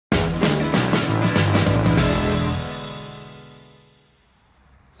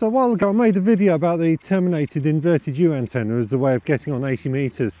So a while ago I made a video about the Terminated Inverted U Antenna as a way of getting on 80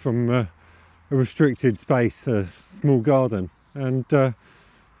 metres from a restricted space, a small garden. And don't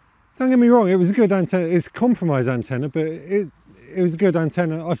get me wrong, it was a good antenna. It's a compromise antenna, but it was a good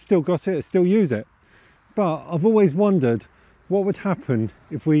antenna. I've still got it, I still use it. But I've always wondered what would happen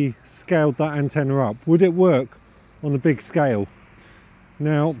if we scaled that antenna up. Would it work on a big scale?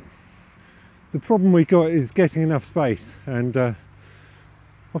 Now, the problem we've got is getting enough space, and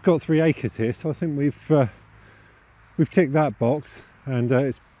I've got 3 acres here, so I think we've ticked that box, and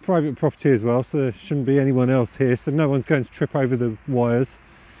it's private property as well, so there shouldn't be anyone else here, so no one's going to trip over the wires.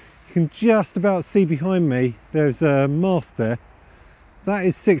 You can just about see behind me, there's a mast there. That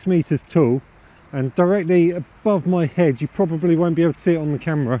is 6 meters tall, and directly above my head, you probably won't be able to see it on the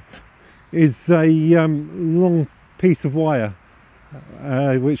camera, is a long piece of wire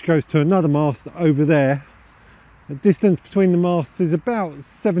which goes to another mast over there. The distance between the masts is about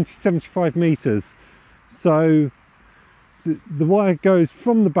 70-75 meters. So the wire goes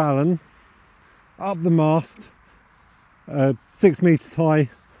from the balun up the mast, 6 meters high,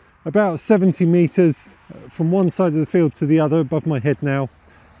 about 70 meters from one side of the field to the other above my head now,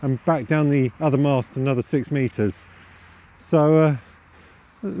 and back down the other mast another 6 meters. So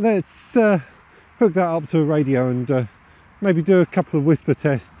let's hook that up to a radio and maybe do a couple of whisper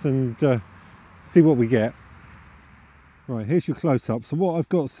tests and see what we get. Right, here's your close-up. So what I've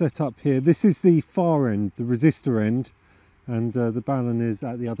got set up here, this is the far end, the resistor end, and the balun is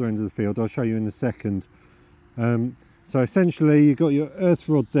at the other end of the field. I'll show you in a second. So essentially you've got your earth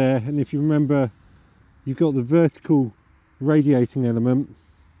rod there, and if you remember, you've got the vertical radiating element,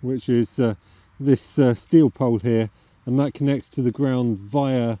 which is this steel pole here, and that connects to the ground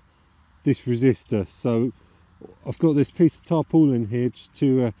via this resistor. So I've got this piece of tarpaulin here just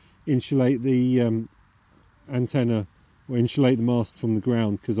to insulate the antenna, or insulate the mast from the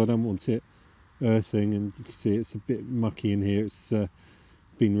ground, because I don't want it earthing, and you can see it's a bit mucky in here. It's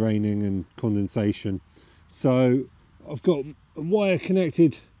been raining and condensation. So I've got a wire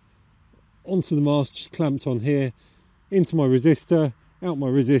connected onto the mast, just clamped on here, into my resistor, out my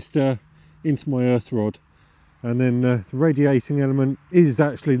resistor, into my earth rod. And then the radiating element is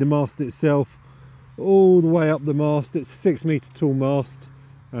actually the mast itself, all the way up the mast. It's a 6 meter tall mast,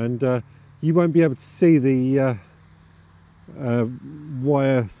 and you won't be able to see the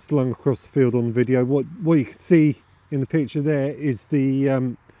wire slung across the field on the video. What you can see in the picture there is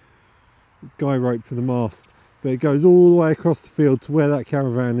the guy rope for the mast, but it goes all the way across the field to where that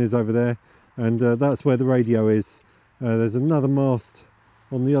caravan is over there, and that's where the radio is. There's another mast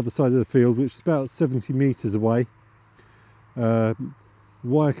on the other side of the field, which is about 70 meters away. The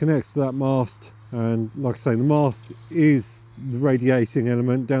wire connects to that mast, and like I say, the mast is the radiating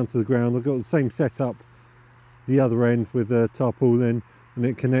element down to the ground. I've got the same setup the other end with the tarpaulin, and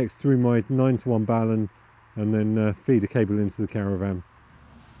it connects through my 9:1 balun, and then feed a cable into the caravan.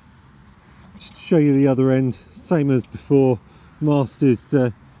 Just to show you the other end, same as before, mast is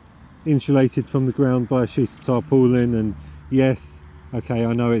insulated from the ground by a sheet of tarpaulin, and yes, okay,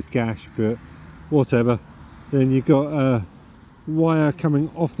 I know it's gash, but whatever. Then you've got a wire coming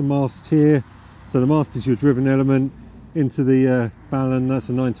off the mast here, so the mast is your driven element, into the balun, that's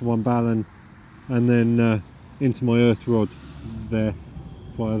a 9:1 balun, and then into my earth rod there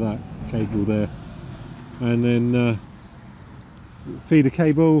via that cable there, and then feed a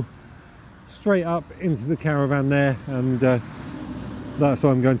cable straight up into the caravan there, and that's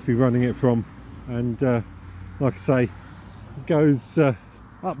where I'm going to be running it from. And like I say, it goes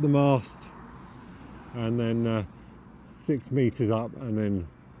up the mast, and then 6 meters up, and then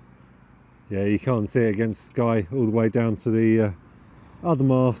yeah, you can't see it against the sky, all the way down to the other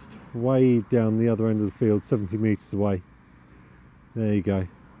mast, way down the other end of the field, 70 meters away. There you go.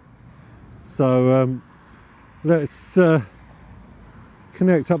 So let's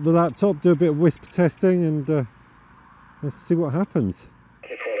connect up the laptop, do a bit of whisper testing, and let's see what happens.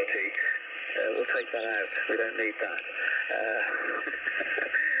 Quality, we'll take that out, we don't need that.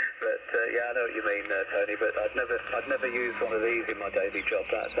 But yeah, I know what you mean, Tony, but I'd never use one of these in my daily job,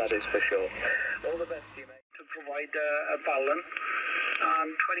 that is for sure. All the best to you, mate. To provide a balun,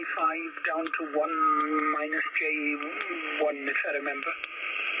 25 down to 1 minus J1, if I remember.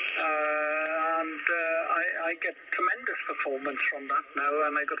 And I get tremendous performance from that now,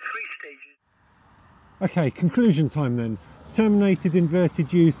 and I got 3 stages. Okay, conclusion time then. Terminated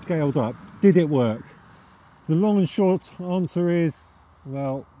Inverted U scaled up. Did it work? The long and short answer is,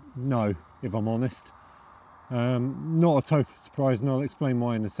 well, no, if I'm honest. Not a total surprise, and I'll explain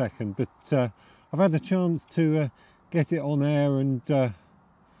why in a second, but I've had a chance to get it on air, and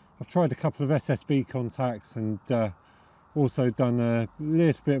I've tried a couple of SSB contacts, and Also done a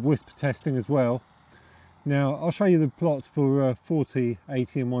little bit of whisper testing as well. Now I'll show you the plots for 40,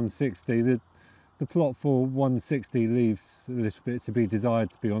 80 and 160. The plot for 160 leaves a little bit to be desired,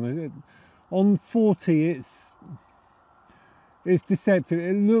 to be honest. On 40 it's deceptive.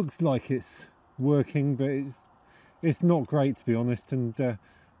 It looks like it's working, but it's not great, to be honest. And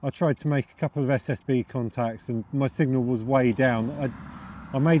I tried to make a couple of SSB contacts and my signal was way down.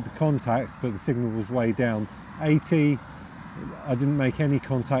 I made the contacts, but the signal was way down. 80, I didn't make any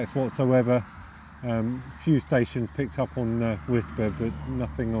contacts whatsoever. Few stations picked up on whisper, but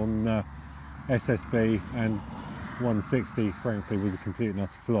nothing on SSB, and 160 frankly was a complete and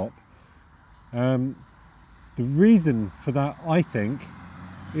utter flop. The reason for that, I think,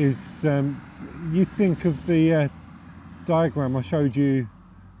 is you think of the diagram I showed you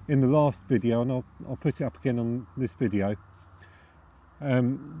in the last video, and I'll put it up again on this video.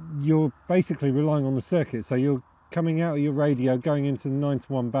 You're basically relying on the circuit, so you're coming out of your radio, going into the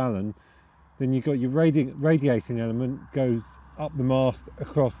 9-to-1 balun, then you've got your radiating element goes up the mast,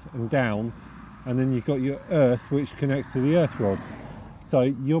 across and down, and then you've got your earth which connects to the earth rods. So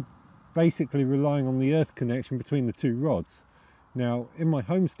you're basically relying on the earth connection between the two rods. Now in my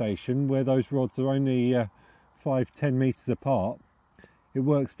home station, where those rods are only 5-10 meters apart, it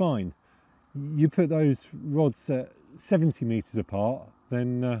works fine. You put those rods at 70 meters apart,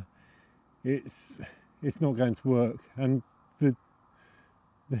 then it's not going to work. And the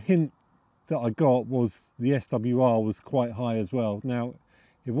hint that I got was the SWR was quite high as well. Now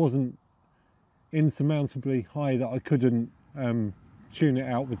it wasn't insurmountably high that I couldn't tune it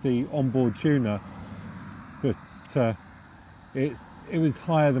out with the onboard tuner, but it was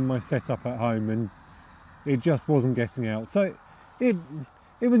higher than my setup at home, and it just wasn't getting out. So it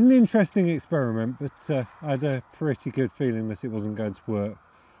was an interesting experiment, but I had a pretty good feeling that it wasn't going to work.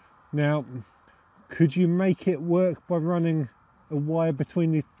 Now, could you make it work by running a wire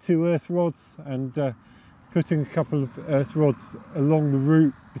between the two earth rods and putting a couple of earth rods along the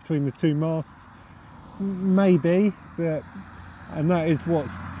route between the two masts? Maybe, and that is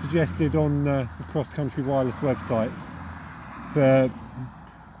what's suggested on the Cross Country Wireless website. But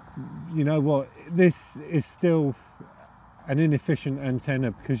you know what, this is still an inefficient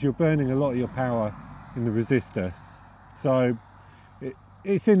antenna because you're burning a lot of your power in the resistor. So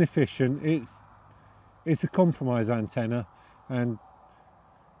it's inefficient. It's a compromise antenna, and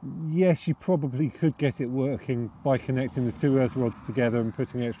yes, you probably could get it working by connecting the two earth rods together and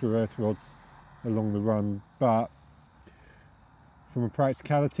putting extra earth rods along the run, but from a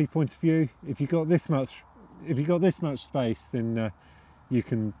practicality point of view, if you've got this much space, then you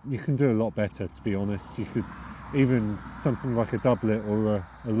can do a lot better, to be honest. You could even something like a doublet or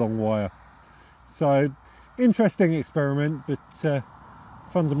a long wire. So interesting experiment, but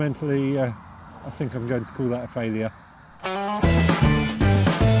fundamentally I think I'm going to call that a failure.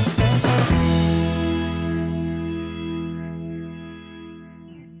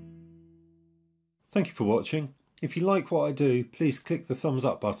 Thank you for watching. If you like what I do, please click the thumbs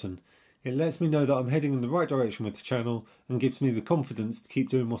up button. It lets me know that I'm heading in the right direction with the channel and gives me the confidence to keep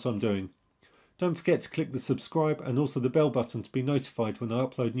doing what I'm doing. Don't forget to click the subscribe and also the bell button to be notified when I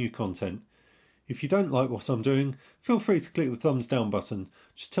upload new content. If you don't like what I'm doing, feel free to click the thumbs down button.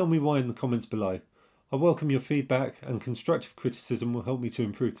 Just tell me why in the comments below. I welcome your feedback, and constructive criticism will help me to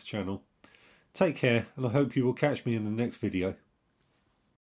improve the channel. Take care, and I hope you will catch me in the next video.